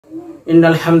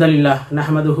ইন্নাল হামদালিল্লাহ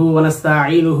নাহমাদুহু ওয়া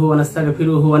নাস্তাঈনুহু ওয়া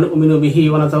নাস্তাগফিরুহু ওয়া নু'মিনু বিহি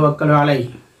ওয়া নাতাওয়াক্কালু আলাইহি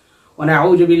ওয়া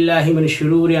নাউযু বিল্লাহি মিন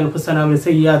শুরুরি আনফুসিনা ওয়া মিন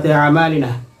সাইয়্যাতি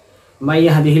আ'মালিনা মান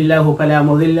ইয়াহদিহিল্লাহু ফালা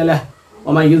মুযিল্লা লাহু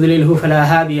ওয়া মান ইউদ্লিলহু ফালা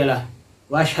হাদিয়া লাহু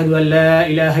ওয়া আশহাদু আন লা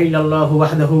ইলাহা ইল্লাল্লাহু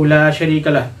ওয়াহদাহু লা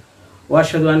শারীকা লাহু ওয়া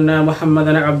আশহাদু আন্না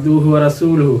মুহাম্মাদান আবদুহু ওয়া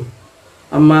রাসূলুহু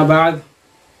আম্মা বা'দ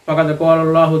ফাকাদ ক্বালা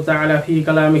আল্লাহু তাআলা ফী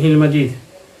কালামিহিল মাজিদ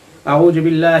আউযু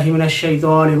বিল্লাহি মিনাশ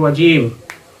শাইতানির রাজীম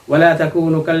ওয়ালা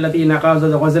তাকুনু কাল্লাতী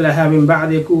নাকাযাত গজলাহা মিন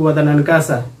বা'দি কুওয়াতান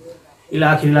আনকাসা ইলা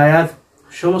আখিরিল আয়াত।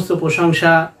 সমস্ত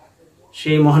প্রশংসা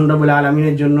সেই মহান রব্বুল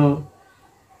আলামিনের জন্য,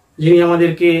 যিনি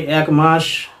আমাদেরকে এক মাস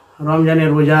রমজানের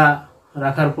রোজা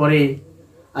রাখার পরে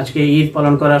আজকে ঈদ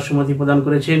পালন করার সুমতি প্রদান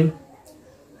করেছেন।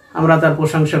 আমরা তার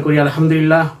প্রশংসা করি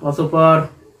আলহামদুলিল্লাহ। অতঃপর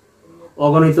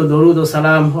অগণিত দরুদ ও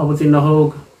সালাম অবতীর্ণ হোক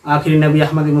আখির নবী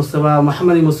আহমদি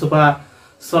মুস্তফা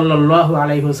সাল্লাল্লাহু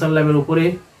আলাইহি ওয়াসাল্লামের উপরে।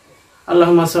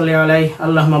 আল্লাহুম্মা সাল্লি আলাইহি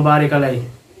আল্লাহুম্মা বারিক আলাইহি।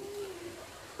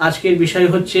 আজকের বিষয়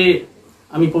হচ্ছে,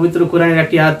 আমি পবিত্র কোরআনের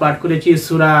একটি আয়াত পাঠ করেছি,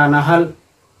 সূরা নাহাল,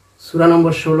 সূরা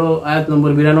নম্বর 16, আয়াত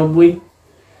নম্বর 92।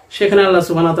 সেখানে আল্লাহ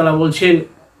সুবহানাহু ওয়া তাআলা বলছেন,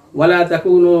 ওয়ালা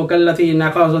তাকুনু কাল্লাতী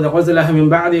নাকাযাত গজলাহা মিন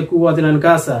বা'দি কুওয়াতিন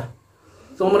আনকাসা।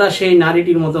 তোমরা সেই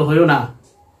নারীটির মতো হইও না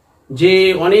যে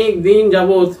অনেক দিন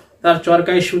যাবৎ তার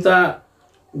চরকায় সুতা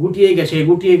গুটিয়ে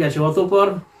গেছে, অতঃপর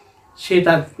সে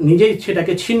তার নিজেই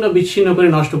সেটাকে ছিন্ন বিচ্ছিন্ন করে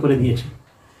নষ্ট করে দিয়েছে।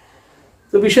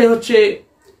 তো বিষয় হচ্ছে,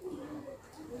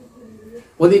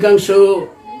 অধিকাংশ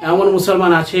এমন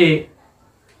মুসলমান আছে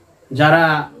যারা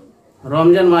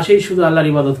রমজান মাসেই শুধু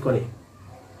আল্লাহর ইবাদত করে,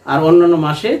 আর অন্যান্য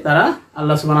মাসে তারা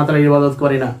আল্লাহ সুবহানাহু ওয়া তাআলার ইবাদত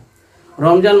করে না।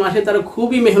 রমজান মাসে তারা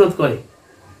খুবই মেহনত করে,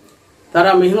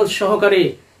 তারা মেহনত সহকারে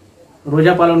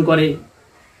রোজা পালন করে।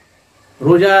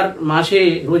 রোজার মাসে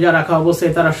রোজা রাখা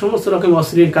অবস্থায় তারা সমস্ত রকম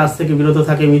অশ্লীল কাজ থেকে বিরত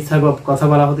থাকে, মিথ্যা কথা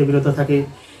বলা হতে বিরত থাকে।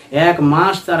 এক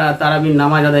মাস তারা তারাবির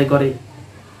নামাজ আদায় করে,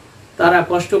 তারা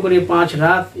কষ্ট করে 5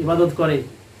 রাত ইবাদত করে।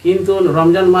 কিন্তু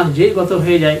রমজান মাস যেই গত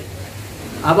হয়ে যায়,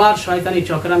 আবার শয়তানি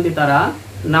চক্রান্তে তারা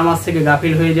নামাজ থেকে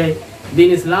গাফিল হয়ে যায়, দিন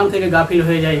ইসলাম থেকে গাফিল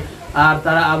হয়ে যায়। আর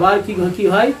তারা আবার কি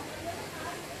হয়,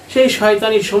 সেই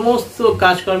শয়তানির সমস্ত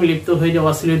কাজকর্মে লিপ্ত হয়ে যায়,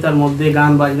 অশ্লীলতার মধ্যে,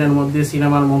 গান বাজনার মধ্যে,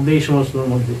 সিনেমার মধ্যে, এই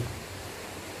সমস্তর মধ্যে।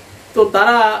 তো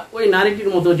তারা ওই নারীটির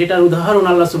মতো, যেটার উদাহরণ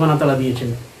আল্লাহ সুবহানাহু ওয়া তাআলা দিয়েছেন।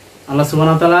 আল্লাহ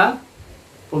সুবহানাহু ওয়া তাআলা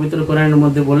পবিত্র কোরআনের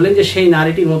মধ্যে বললেন যে সেই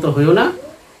নারীটির মতো হইও না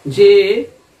যে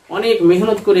অনেক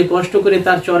মেহনত করে কষ্ট করে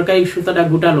তার চরকায় সুতাটা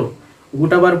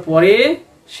গুটাবার পরে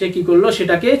সে কি করলো,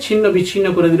 সেটাকে ছিন্ন বিচ্ছিন্ন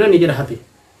করে দিল নিজের হাতে।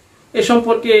 এ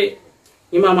সম্পর্কে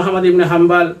ইমাম আহমদ ইবনে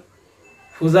হাম্বাল,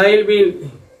 ফুজাইল বিন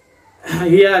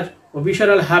ইয়াজ ও বিশর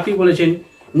আল হাফি বলেছেন,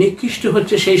 নিকৃষ্ট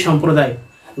হচ্ছে সেই সম্প্রদায়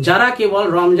যারা কেবল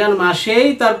রমজান মাসেই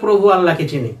তার প্রভু আল্লাহকে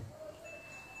চেনে।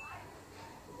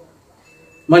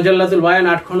 মাজাল্লাতুল বায়ান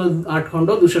 8 খণ্ড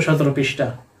 217 পৃষ্ঠা।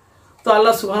 তো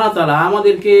আল্লাহ সুবহানাহু ওয়া তাআলা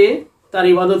আমাদেরকে তার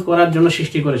ইবাদত করার জন্য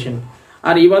সৃষ্টি করেছেন।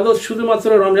 আর ইবাদত শুধুমাত্র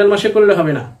রমজান মাসে করলে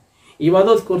হবে না,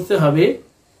 ইবাদত করতে হবে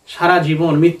সারা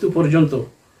জীবন, মৃত্যু পর্যন্ত।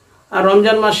 আর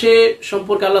রমজান মাসে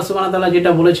সম্পর্কে আল্লাহ সুবহানাহু ওয়া তাআলা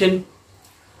যেটা বলেছেন,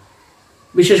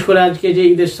 বিশেষ করে আজকে যে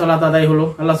ঈদের সালাত আদায় হলো,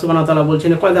 আল্লাহ সুবহানাহু ওয়া তাআলা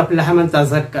বলছেন, ক্বাদ আফলাহা মান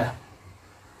তাযাক্কা।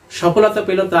 সফলতা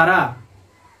পেল তারা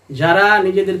যারা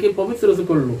নিজেদেরকে পবিত্র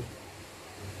করলো।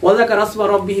 ওয়া যাকারা আসমা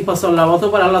রাব্বিহি ফাসাল্লা,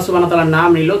 অতঃপর আল্লাহ সুবহানাহু ওয়া তাআলার নাম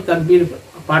নিল, তাকবীর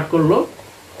পাঠ করলো,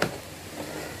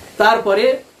 তারপরে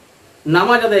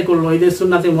নামাজ আদায় করলো, ঈদের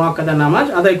সুন্নাতে মুআক্কাদা নামাজ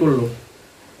আদায় করলো।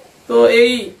 তো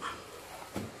এই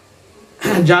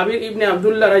জাবির ইবনে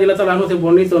আব্দুল্লাহ রাদিয়াল্লাহু তাআলা আনহু থেকে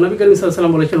বর্ণিত, নবী করিম সাল্লাল্লাহু আলাইহি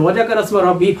ওয়াসাল্লাম বলেছেন, ওয়া যাকারা আসমা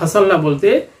রাব্বিহি ফাসাল্লা বলতে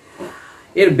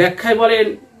এর ব্যাখ্যায় বলেন,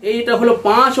 এইটা হলো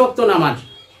 5 ওয়াক্ত নামাজ,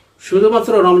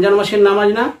 শুধুমাত্র রমজান মাসের নামাজ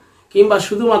না, কিংবা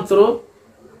শুধুমাত্র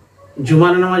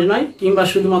জুমার নামাজ নয়, কিংবা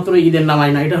শুধুমাত্র ঈদের নামাজ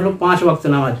না, এটা হলো 5 ওয়াক্ত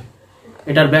নামাজ।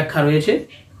 এটার ব্যাখ্যা রয়েছে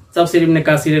তাফসীর ইবনে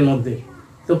কাসিরের মধ্যে।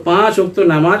 তো 5 ওয়াক্ত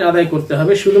নামাজ আদায় করতে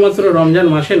হবে, শুধুমাত্র রমজান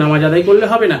মাসে নামাজ আদায় করলে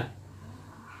হবে না।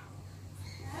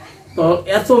 তো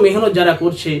এত মেহনত যারা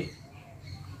করছে,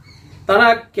 তারা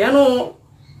কেন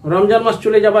রমজান মাস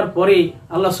চলে যাবার পরে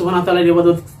আল্লাহ সুবহানাহু ওয়া তাআলার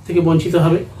ইবাদত থেকে বঞ্চিত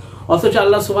হবে? অথচ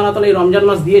আল্লাহ সুবহানাহু ওয়া তাআলা এই রমজান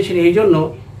মাস দিয়েছেন এই জন্য।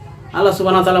 আল্লাহ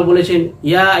সুবহানাহু ওয়া তাআলা বলেছেন,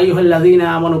 ইয়া আইয়ুহাল্লাযীনা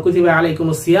আমানু কুতিবা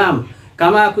আলাইকুমুস সিয়াম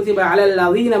কামা কুতিবা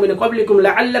আলাল্লাযীনা মিন ক্বাবলিকুম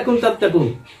লাআল্লাকুম তাত্তাকুন।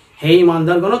 হে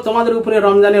ঈমানদারগণ, তোমাদের উপরে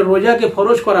রমজানের রোজাকে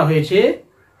ফরজ করা হয়েছে,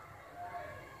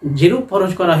 যেরূপ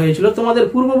ফরজ করা হয়েছিল তোমাদের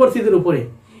পূর্ববর্তীদের উপরে।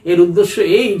 এর উদ্দেশ্য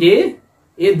এই যে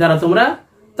এর দ্বারা তোমরা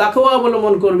তাকওয়া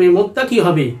অবলম্বন করবে, মুত্তাকি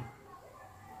হবে।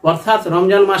 অর্থাৎ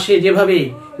রমজান মাসে যেভাবে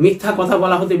মিথ্যা কথা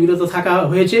বলা হতে বিরত থাকা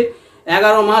হয়েছে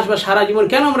 11 মাস বা সারা জীবন,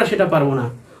 কেন আমরা সেটা পারবো না?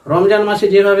 রমজান মাসে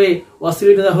যেভাবে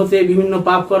অশ্লীলতা হতে, বিভিন্ন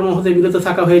পাপ কর্ম হতে বিরত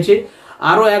থাকা হয়েছে,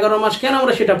 আরো 11 মাস কেন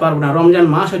আমরা সেটা পারবো না? রমজান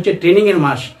মাস হচ্ছে ট্রেনিং এর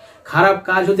মাস, খারাপ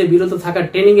কাজ হতে বিরত থাকা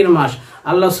ট্রেনিং এর মাস,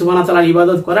 আল্লাহ সুবহানাহু ওয়া তাআলার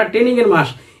ইবাদত করা ট্রেনিং এর মাস।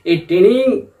 এই ট্রেনিং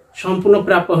সম্পূর্ণ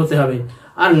প্রাপ্য হতে হবে।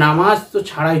 আর নামাজ তো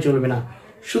ছাড়াই চলবে না।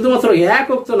 শুধুমাত্র এক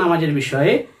ওয়াক্ত নামাজের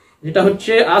বিষয়ে, যেটা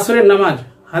হচ্ছে আসরের নামাজ,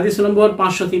 হাদিস নম্বর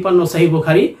 553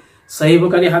 সহিহ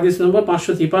বুখারী হাদিস নম্বর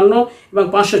 553 এবং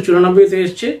 594-তে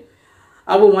এসছে।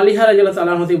 আবু মালিহা রাদিয়াল্লাহু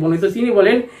তাআলা আনহু থেকে বর্ণিত, তিনি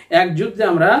বলেন, এক যুদ্ধে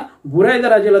আমরা বুরাইদা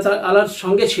রাদিয়াল্লাহু তাআলার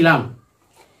সঙ্গে ছিলাম।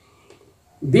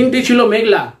 দিনটি ছিল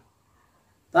মেঘলা।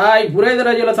 তাই বুরাইদা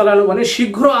রাদিয়াল্লাহু তাআলা আনহু বলেন,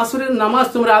 শীঘ্র আসরের নামাজ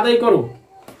তোমরা আদায় করো,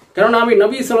 কারণ আমি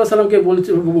নবী সাল্লাল্লাহু আলাইহি সাল্লামকে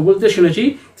বলতে শুনেছি,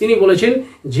 তিনি বলেছেন,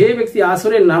 যে ব্যক্তি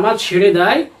আসরের নামাজ ছেড়ে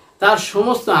দেয় তার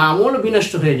সমস্ত আমল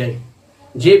বিনষ্ট হয়ে যায়।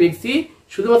 যে ব্যক্তি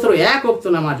শুধুমাত্র এক ওয়াক্ত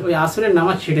নামাজ, ওই আসরের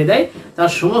নামাজ ছেড়ে দেয়,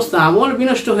 তার সমস্ত আমল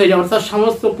বিনষ্ট হয়ে যায়, অর্থাৎ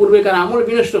সমস্ত পূর্বেকার আমল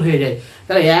বিনষ্ট হয়ে যায়।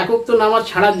 তাহলে এক ওয়াক্ত নামাজ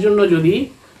ছাড়ার জন্য যদি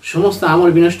সমস্ত আমল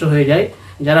বিনষ্ট হয়ে যায়,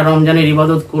 যারা রমজানের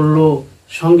ইবাদত করলো,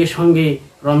 সঙ্গে সঙ্গে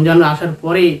রমজান আসার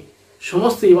পরে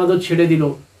সমস্ত ইবাদত ছেড়ে দিল,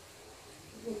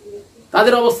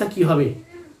 তাদের অবস্থা কি হবে?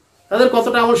 তাদের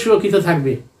কতটা আমল সুরক্ষিত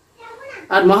থাকবে?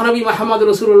 আর মহানবী মুহাম্মদ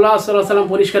রাসূলুল্লাহ সাল্লাল্লাহু আলাইহি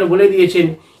ওয়াসাল্লাম পরিষ্কার বলে দিয়েছেন,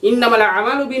 ইন্নামাল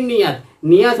আমালু বিন্নিয়াত,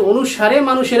 নিয়াত অনুসারে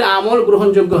মানুষের আমল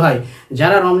গ্রহণযোগ্য হয়।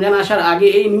 যারা রমজান আসার আগে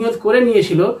এই নিয়ত করে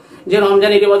নিয়েছিল যে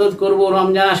রমজানের ইবাদত করব,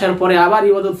 রমজান আসার পরে আবার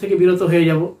ইবাদত থেকে বিরত হয়ে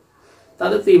যাব,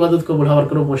 তাদের তো ইবাদত কবুল হওয়ার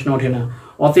কোনো প্রশ্ন ওঠে না।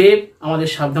 অতএব আমাদের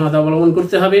সাবধানতা অবলম্বন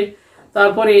করতে হবে।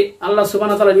 তারপরে আল্লাহ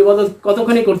সুবহানাহু ওয়া তাআলার ইবাদত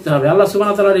কতখানি করতে হবে? আল্লাহ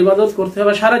সুবহানাহু ওয়া তাআলার ইবাদত করতে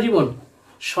হবে সারা জীবন।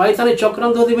 শয়তানের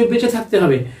চক্রান্ত হতে বেঁচে থাকতে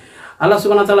হবে। আল্লাহ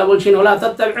সুবহানাহু ওয়া তাআলা বলছেন, ওয়ালা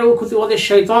তাত্তাবিউ খুতুওয়াতিশ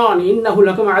শাইতান ইন্নাহু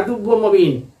লাকুম আদুব্বুম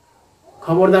মুবিন।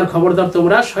 খবরদার খবরদার,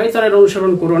 তোমরা শয়তানের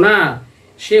অনুসরণ করো না,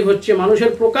 সে হচ্ছে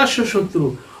মানুষের প্রকাশ্য শত্রু।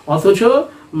 অথচ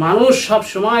মানুষ সব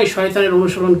সময় শয়তানের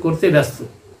অনুসরণ করতে ব্যস্ত।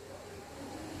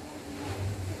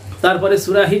 তারপরে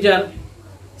সূরা হিজর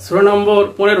সূরা নম্বর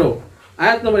 15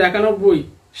 আয়াত নম্বর 91,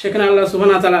 সেখানে আল্লাহ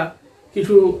সুবহানাহু ওয়া তাআলা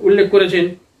কিছু উল্লেখ করেছেন।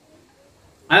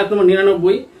 আয়াত নম্বর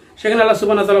 99, সেখানে আল্লাহ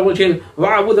সুবহানাহু ওয়া তাআলা বলছেন,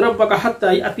 ওয়া'বুদ রাব্বাকা হাত্তা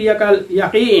ইয়াতিয়াকাল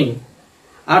ইয়াকিন।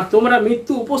 আর তোমরা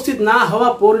মৃত্যু উপস্থিত না হওয়া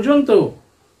পর্যন্ত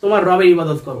তোমার রবের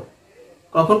ইবাদত করো।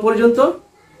 কখন পর্যন্ত?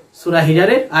 সূরা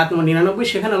হিজরের আয়াত নম্বর 99,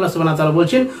 সেখানে আল্লাহ সুবহানাহু ওয়া তাআলা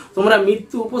বলছেন, তোমরা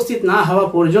মৃত্যু উপস্থিত না হওয়া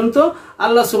পর্যন্ত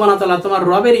আল্লাহ সুবহানাহু ওয়া তাআলা তোমার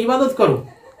রবের ইবাদত করো।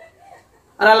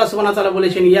 আর আল্লাহ সুবহানাহু ওয়া তাআলা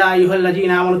বলেছেন, ইয়া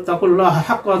আইয়ুহাল্লাযীনা আমানুত্তাকুল্লাহা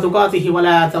হাক্কা তুকাতিহি ওয়া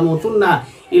লা তামুতুন্না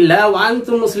ইল্লা ওয়া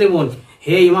আনতুম মুসলিমুন।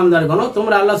 হে ঈমানদারগণ,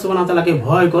 তোমরা আল্লাহ সুবহানাহু ওয়া তাআলাকে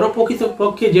ভয় করো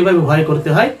প্রকৃতপক্ষে যেভাবে ভয় করতে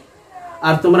হয়,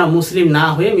 আর তোমরা মুসলিম না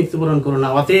হয়ে মৃত্যুবরণ করো না।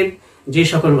 অতএব যে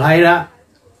সকল ভাইরা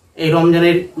এই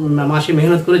রমজানের মাসে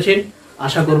মেহনত করেছেন,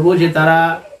 আশা করব যে তারা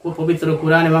পবিত্র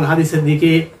কোরআন এবং হাদিসের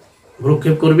দিকে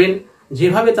ভ্রুক্ষেপ করবেন।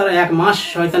 যেভাবে তারা এক মাস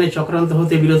শয়তানের চক্রান্ত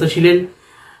হতে বিরত ছিলেন,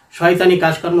 শয়তানি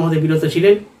কাজকর্ম হতে বিরত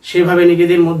ছিলেন, সেভাবে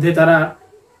নিজেদের মধ্যে তারা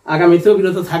আগামীতেও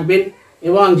বিরত থাকবেন।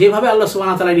 এবং যেভাবে আল্লাহ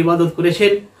সুবহানাহু ওয়া তাআলার ইবাদত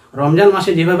করেছেন, রমজান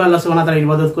মাসে যেভাবে আল্লাহ সুবহানাহু ওয়া তাআলার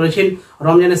ইবাদত করেছেন,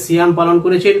 রমজানের সিয়াম পালন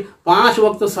করেছেন, 5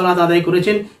 ওয়াক্ত সালাত আদায়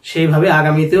করেছেন, সেইভাবে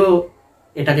আগামীতেও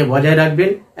এটাকে বজায় রাখবেন,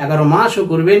 11 মাসও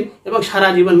করবেন এবং সারা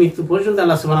জীবন মৃত্যু পর্যন্ত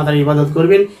আল্লাহ সুবহানাহু ওয়া তাআলার ইবাদত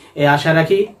করবেন। এই আশা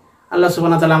রাখি। আল্লাহ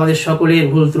সুবহানাহু ওয়া তাআলা আমাদের সকলের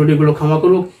ভুল ত্রুটিগুলো ক্ষমা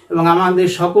করুক এবং আমাদের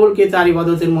সকলকে তার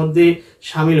ইবাদতের মধ্যে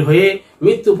শামিল হয়ে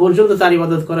মৃত্যু পর্যন্ত তার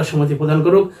ইবাদত করার সম্মতি প্রদান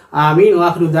করুক। আমিন। ওয়া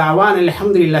আখিরু দাওয়ানা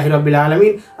আলহামদুলিল্লাহি রাব্বিল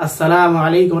আলামিন। আসসালামু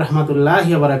আলাইকুম ওয়া রাহমাতুল্লাহি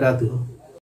ওয়া বারাকাতুহু।